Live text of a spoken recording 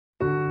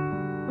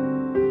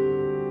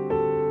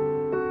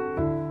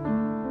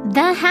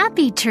The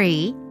Happy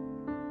Tree.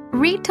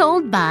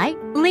 Retold by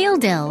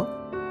Leodil.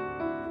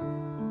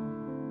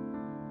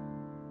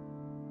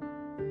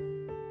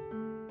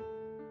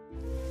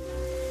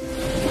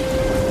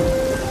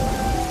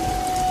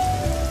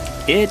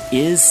 It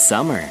is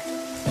summer.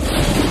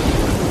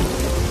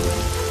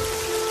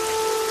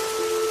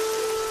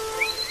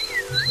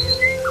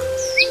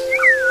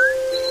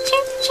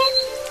 Chirp, chirp,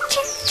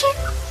 chirp, chirp.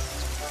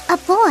 A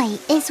boy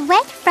is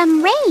wet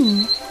from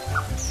rain.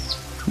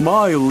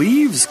 My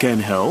leaves can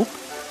help.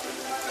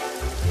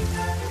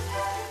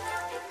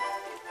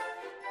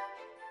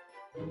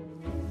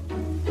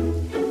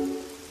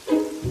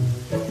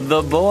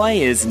 The boy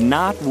is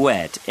not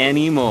wet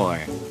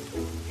anymore.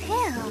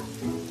 Phew.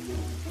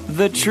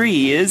 The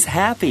tree is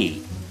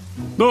happy.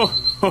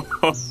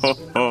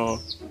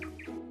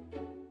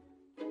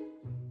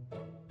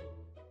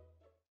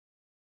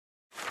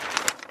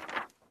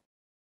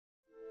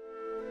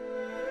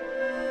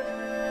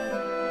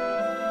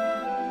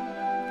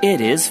 It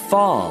is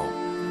fall.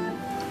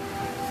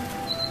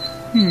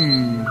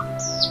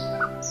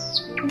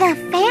 The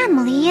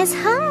family is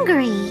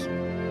hungry.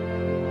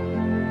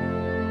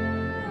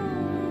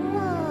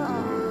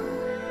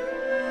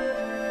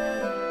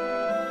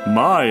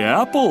 My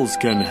apples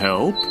can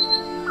help.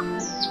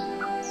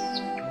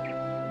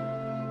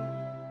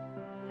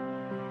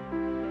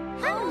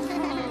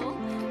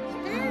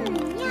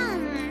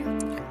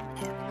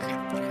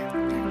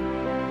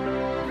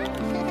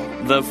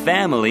 The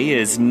family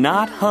is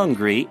not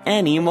hungry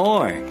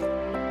anymore.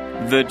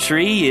 The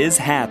tree is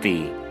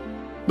happy.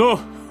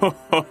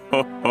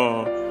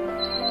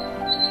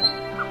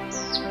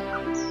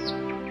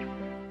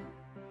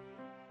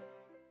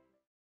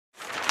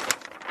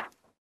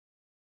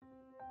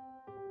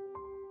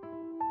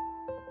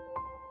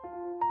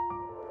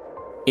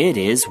 It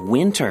is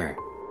winter.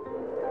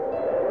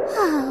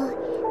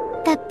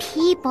 Oh, the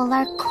people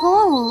are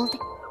cold.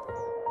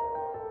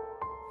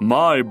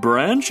 My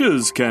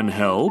branches can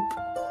help.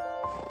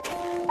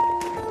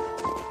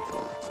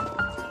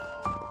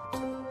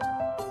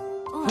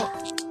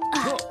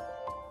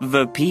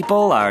 The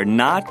people are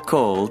not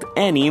cold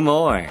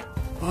anymore.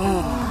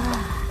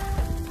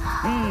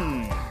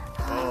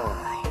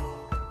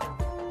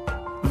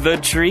 The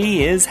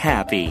tree is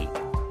happy.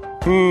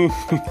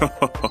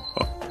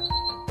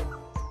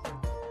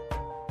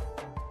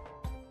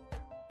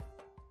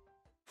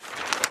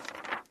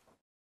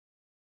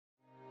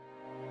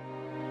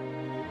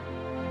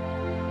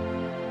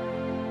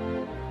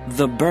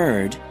 The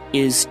bird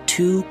is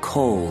too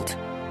cold.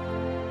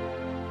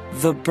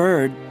 The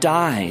bird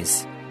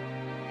dies.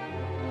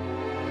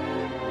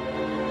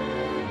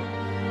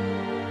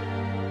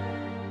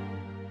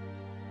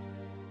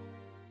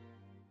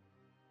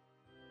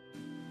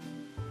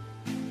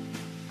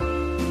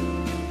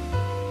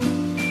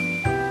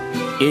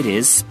 It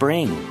is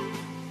spring.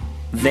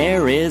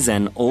 There is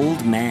an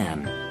old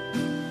man.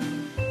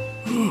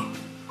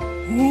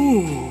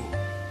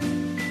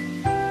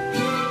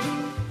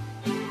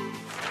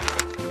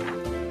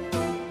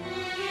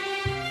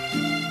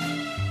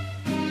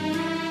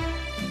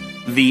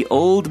 The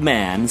old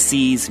man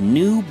sees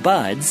new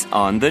buds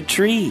on the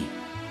tree.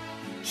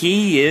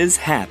 He is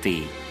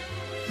happy.